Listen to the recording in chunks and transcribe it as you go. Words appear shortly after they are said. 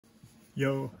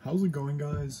Yo, how's it going,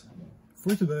 guys?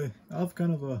 For today, I have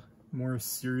kind of a more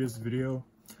serious video.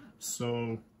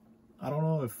 So, I don't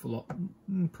know if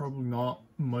probably not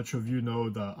much of you know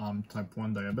that I'm type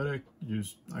 1 diabetic.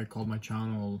 I called my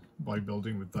channel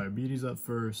Bodybuilding with Diabetes at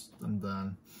first, and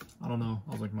then, I don't know,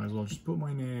 I was like, might as well just put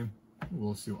my name,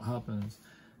 we'll see what happens.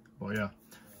 But yeah,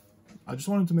 I just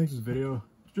wanted to make this video,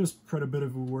 just spread a bit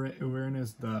of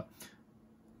awareness that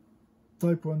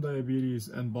type 1 diabetes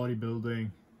and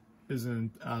bodybuilding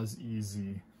isn't as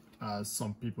easy as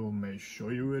some people may show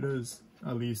you it is.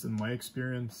 At least in my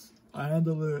experience, I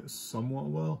handle it somewhat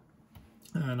well,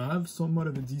 and I have somewhat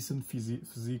of a decent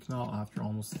physique now after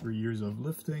almost 3 years of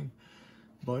lifting.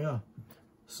 But yeah,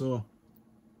 so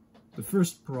the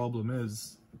first problem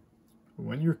is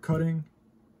when you're cutting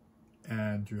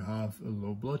and you have a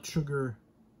low blood sugar,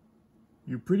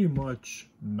 you pretty much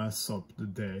mess up the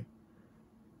day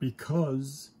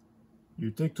because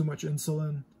you take too much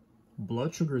insulin,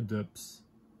 blood sugar dips,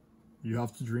 you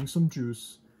have to drink some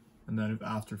juice, and then if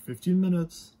after 15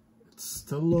 minutes it's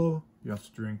still low, you have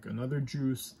to drink another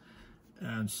juice,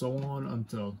 and so on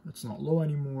until it's not low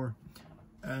anymore.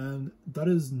 And that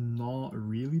is not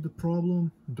really the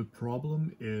problem. The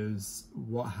problem is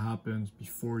what happens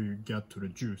before you get to the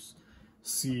juice.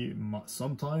 See,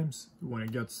 sometimes when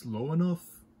it gets low enough,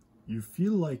 you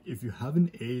feel like if you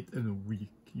haven't ate in a week,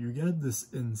 you get this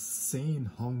insane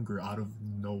hunger out of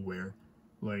nowhere.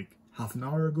 Like half an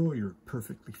hour ago, you're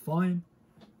perfectly fine.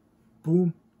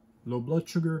 Boom, low blood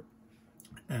sugar.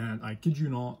 And I kid you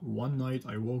not, one night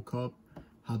I woke up,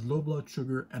 had low blood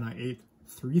sugar, and I ate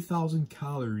 3,000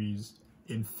 calories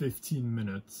in 15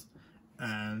 minutes.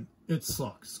 And it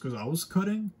sucks because I was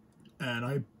cutting and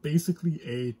I basically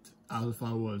ate as if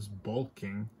I was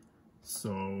bulking.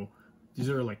 So these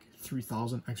are like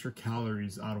 3,000 extra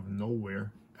calories out of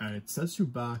nowhere, and it sets you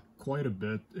back quite a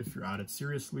bit if you're at it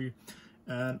seriously.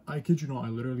 And I kid you not, I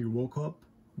literally woke up,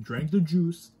 drank the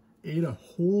juice, ate a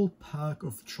whole pack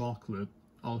of chocolate.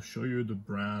 I'll show you the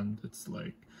brand. It's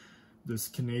like this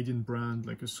Canadian brand,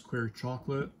 like a square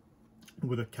chocolate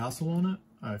with a castle on it.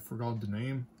 I forgot the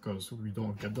name because we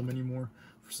don't get them anymore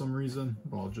for some reason,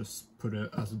 but I'll just put it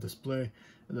as a display.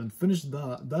 And then finished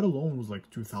that. That alone was like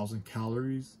 2,000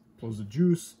 calories plus the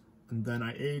juice. And then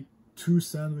I ate 2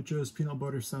 sandwiches, peanut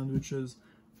butter sandwiches,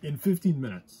 in 15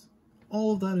 minutes.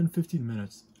 All of that in 15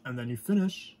 minutes. And then you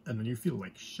finish, and then you feel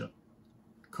like shit,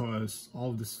 because all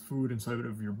of this food inside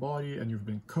of your body, and you've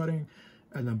been cutting,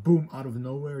 and then boom, out of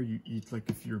nowhere you eat like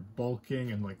if you're bulking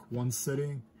in like one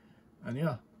sitting. And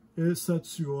yeah, it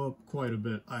sets you up quite a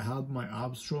bit. I had my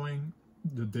abs showing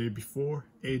the day before,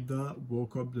 ate that,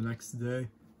 woke up the next day,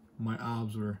 my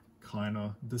abs were kind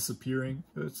of disappearing.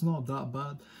 It's not that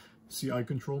bad. See, I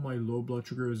control my low blood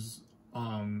sugars.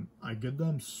 I get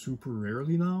them super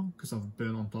rarely now because I've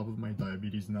been on top of my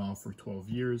diabetes now for 12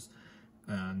 years,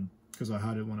 and because I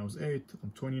had it when I was 8,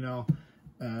 I'm 20 now,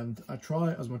 and I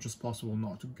try as much as possible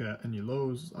not to get any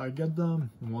lows. I get them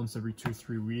once every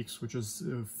 2-3 weeks, which is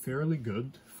fairly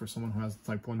good for someone who has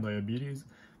type 1 diabetes.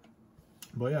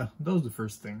 But yeah, that was the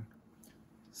first thing.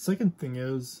 Second thing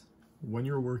is, when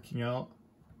you're working out,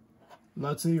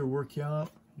 let's say you're working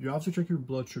out, you have to check your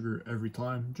blood sugar every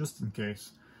time, just in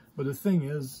case. But the thing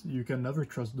is, you can never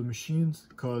trust the machines,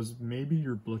 because maybe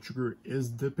your blood sugar is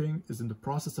dipping, is in the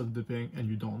process of dipping, and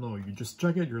you don't know. You just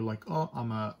check it, you're like, oh,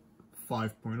 I'm at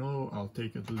 5.0, I'll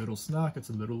take a little snack, it's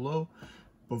a little low.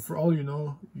 But for all you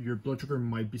know, your blood sugar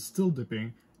might be still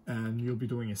dipping, and you'll be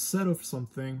doing a set of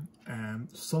something, and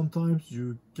sometimes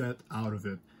you get out of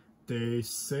it. They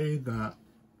say that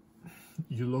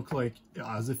you look like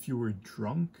as if you were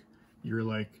drunk. You're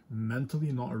like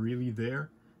mentally not really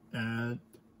there, and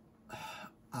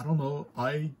I don't know,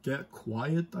 I get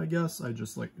quiet, I guess. I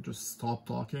just stop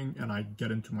talking and I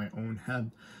get into my own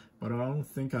head. But I don't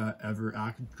think I ever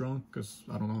act drunk, because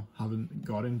I don't know, haven't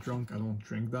gotten drunk. I don't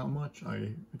drink that much.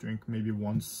 I drink maybe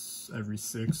once every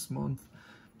 6 months,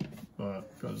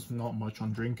 but because not much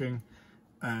on drinking.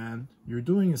 And you're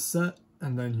doing a set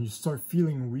and then you start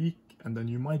feeling weak, and then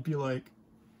you might be like,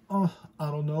 oh,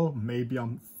 I don't know, maybe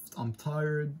I'm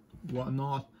tired,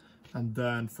 whatnot. And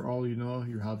then for all you know,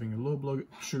 you're having a low blood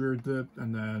sugar dip,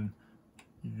 and then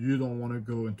you don't want to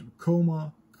go into a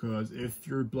coma, because if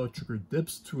your blood sugar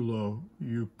dips too low,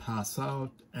 you pass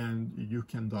out and you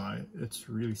can die. It's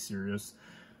really serious.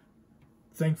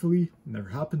 Thankfully, it never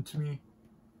happened to me.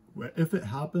 If it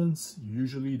happens,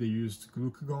 usually they use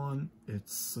glucagon.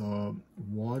 It's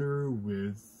water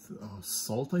with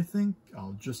salt, I think.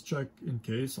 I'll just check in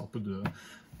case. I'll put the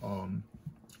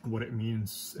what it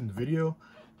means in the video.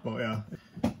 But yeah,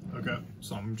 okay,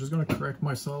 so I'm just gonna correct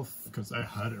myself because I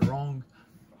had it wrong.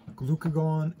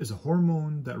 Glucagon is a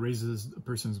hormone that raises a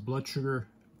person's blood sugar,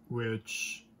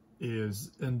 which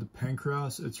is in the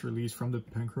pancreas. It's released from the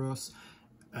pancreas,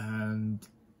 and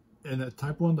in a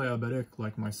type 1 diabetic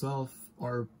like myself,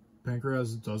 our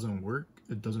pancreas doesn't work.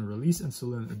 It doesn't release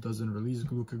insulin, it doesn't release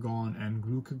glucagon, and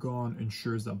glucagon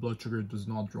ensures that blood sugar does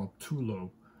not drop too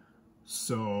low.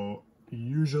 So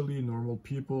usually normal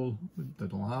people that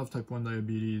don't have type 1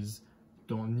 diabetes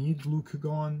don't need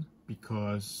glucagon,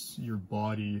 because your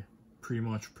body pretty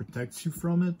much protects you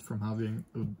from it, from having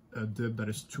a dip that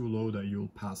is too low that you'll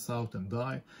pass out and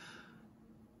die.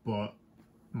 But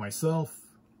myself,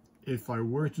 if I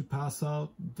were to pass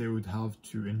out, they would have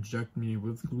to inject me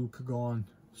with glucagon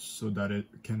so that it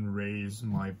can raise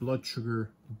my blood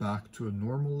sugar back to a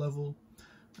normal level.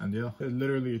 And yeah,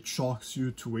 it shocks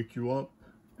you to wake you up,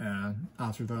 and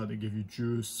after that they give you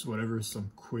juice, whatever,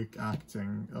 some quick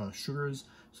acting sugars,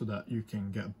 so that you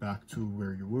can get back to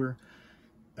where you were.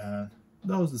 And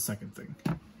that was the second thing.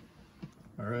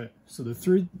 Alright, so the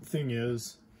third thing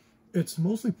is, it's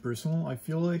mostly personal, I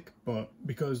feel like, but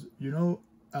because, you know,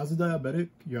 as a diabetic,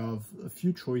 you have a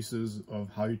few choices of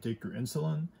how you take your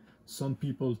insulin. Some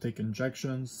people take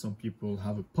injections, some people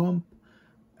have a pump,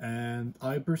 and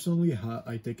I personally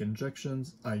I take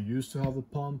injections. I used to have a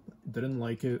pump, didn't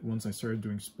like it once I started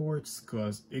doing sports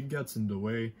because it gets in the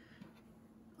way.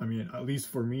 I mean, at least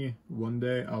for me, one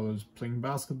day I was playing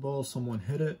basketball, someone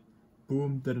hit it,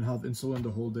 boom, didn't have insulin the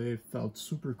whole day, felt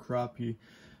super crappy,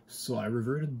 so I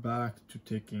reverted back to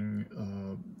taking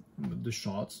the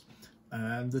shots.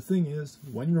 And the thing is,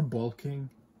 when you're bulking,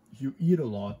 you eat a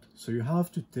lot, so you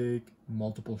have to take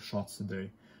multiple shots a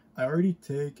day. I already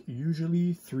take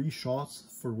usually 3 shots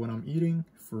for when I'm eating,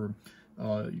 for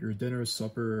your dinner,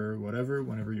 supper, whatever,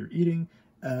 whenever you're eating,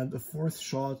 and a 4th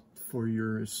shot for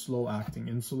your slow-acting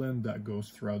insulin that goes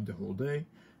throughout the whole day.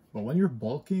 But when you're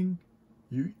bulking,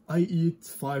 I eat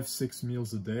 5-6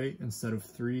 meals a day instead of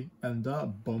 3, and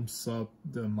that bumps up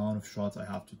the amount of shots I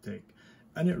have to take.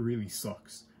 And it really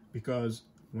sucks, because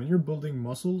when you're building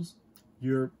muscles,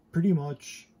 you're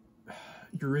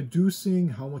reducing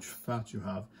how much fat you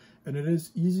have, and it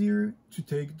is easier to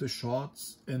take the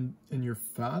shots in your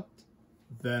fat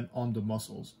than on the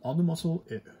muscles. On the muscle,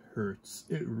 it hurts,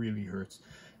 it really hurts,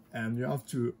 and you have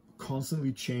to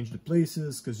constantly change the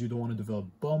places because you don't want to develop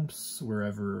bumps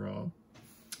wherever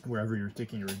you're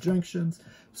taking your injections.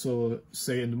 So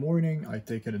say in the morning I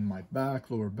take it in my back,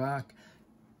 lower back,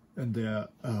 in the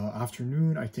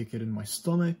afternoon I take it in my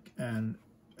stomach, and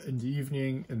in the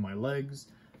evening in my legs.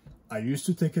 I used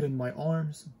to take it in my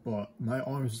arms, but my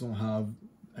arms don't have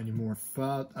any more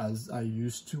fat as I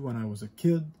used to when I was a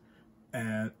kid,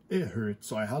 and it hurt,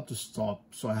 so I had to stop.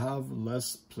 So I have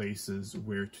less places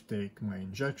where to take my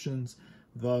injections,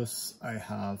 thus I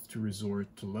have to resort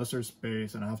to lesser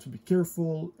space, and I have to be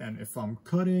careful, and if I'm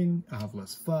cutting I have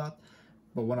less fat.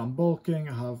 But when I'm bulking,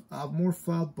 I have more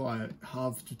fat, but I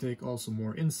have to take also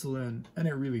more insulin, and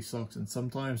it really sucks. And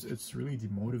sometimes it's really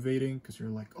demotivating because you're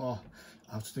like, oh,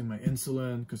 I have to take my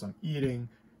insulin because I'm eating.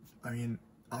 I mean,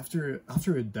 after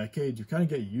a decade, you kind of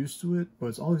get used to it, but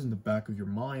it's always in the back of your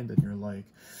mind, and you're like,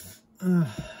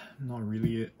 not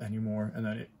really it anymore. And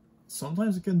then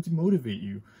sometimes it can demotivate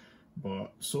you,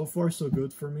 but so far so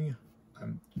good for me.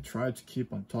 I'm trying to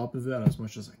keep on top of it as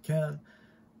much as I can.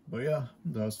 But yeah,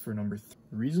 that's for number 3.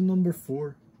 Reason number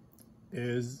 4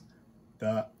 is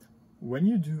that when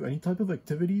you do any type of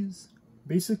activities,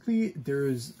 basically there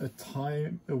is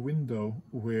a window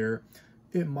where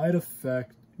it might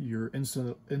affect your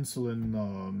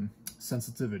insulin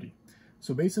sensitivity.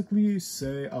 So basically,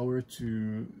 say I were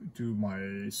to do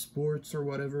my sports or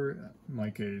whatever, in my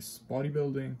case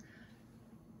bodybuilding,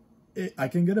 I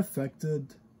can get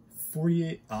affected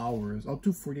 48 hours, up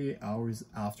to 48 hours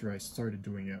after I started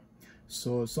doing it.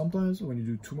 So sometimes when you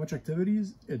do too much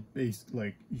activities,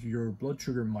 like your blood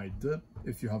sugar might dip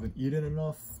if you haven't eaten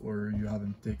enough or you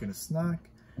haven't taken a snack.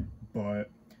 But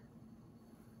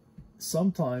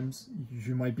sometimes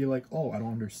you might be like, oh, I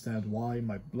don't understand why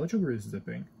my blood sugar is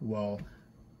dipping. Well,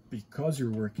 because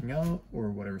you're working out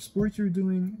or whatever sport you're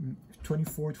doing,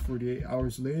 24 to 48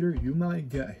 hours later, you might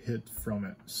get hit from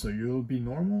it. So you'll be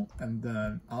normal, and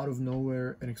then out of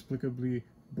nowhere, inexplicably,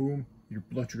 boom, your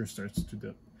blood sugar starts to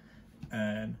dip.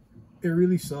 And it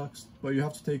really sucks, but you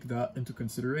have to take that into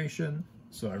consideration.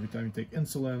 So every time you take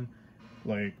insulin,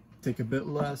 like, take a bit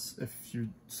less. If you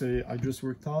say, I just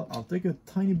worked out, I'll take a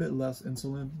tiny bit less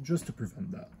insulin just to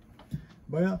prevent that.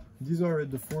 But yeah, these are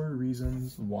the 4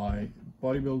 reasons why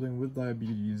bodybuilding with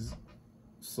diabetes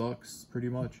sucks, pretty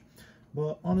much.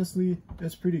 But honestly,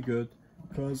 it's pretty good,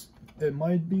 because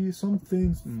some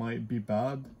things might be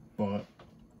bad, but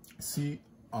see,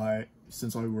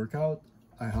 since I work out,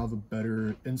 I have a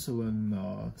better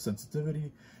insulin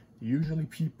sensitivity. Usually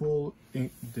people,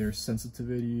 their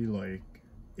sensitivity like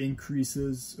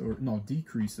increases or no,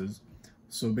 decreases.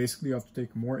 So basically you have to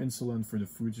take more insulin for the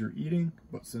foods you're eating,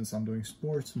 but since I'm doing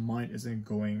sports, mine isn't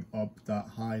going up that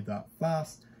high that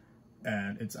fast,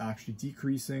 and it's actually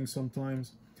decreasing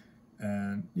sometimes.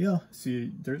 And yeah,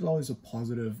 see, there's always a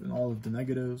positive in all of the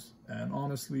negatives, and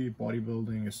honestly,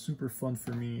 bodybuilding is super fun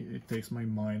for me. It takes my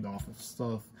mind off of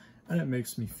stuff, and it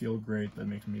makes me feel great, that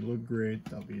makes me look great,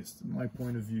 at least my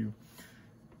point of view.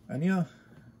 And yeah,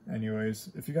 anyways,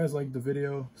 if you guys liked the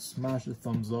video, smash the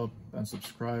thumbs up and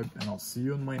subscribe, and I'll see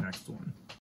you in my next one.